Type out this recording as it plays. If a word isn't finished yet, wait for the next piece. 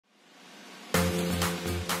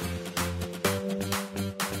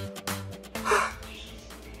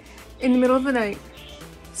in the middle of the night,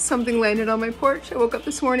 something landed on my porch. I woke up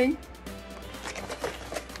this morning.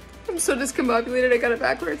 I'm so discombobulated, I got it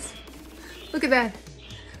backwards. Look at that.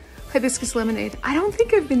 Hibiscus lemonade. I don't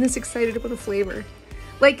think I've been this excited about a flavor.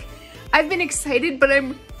 Like, I've been excited, but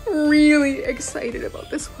I'm really excited about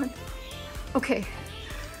this one. Okay.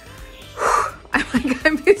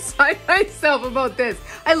 I'm beside myself about this.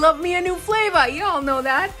 I love me a new flavor. Y'all know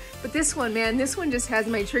that. But this one, man, this one just has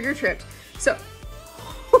my trigger tripped. So,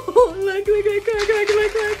 look.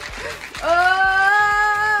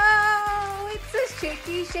 Oh, it's a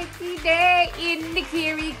shaky, shaky day in the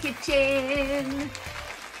Kiri kitchen.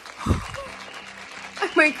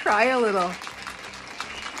 I might cry a little.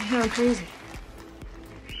 I know, I'm crazy.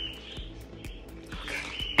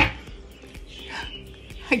 Okay.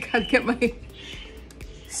 I gotta get my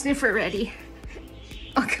sniffer ready.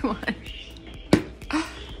 Oh, come on. All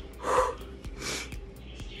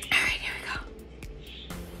right, here we go.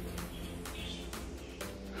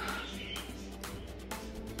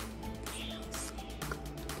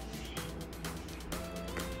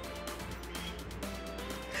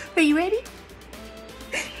 Are you ready?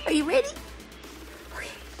 Are you ready? Okay.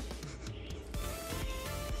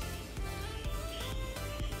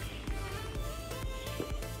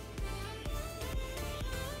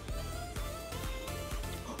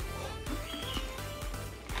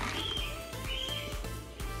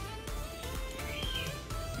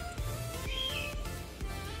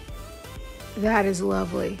 That is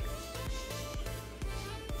lovely.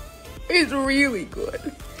 It's really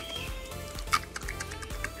good.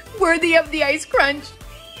 Worthy of the ice crunch.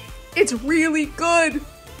 It's really good.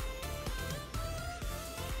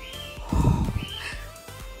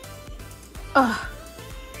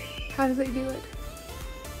 How did they do it?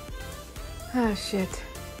 Ah, shit.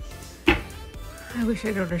 I wish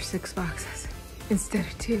I'd order 6 boxes instead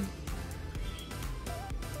of 2.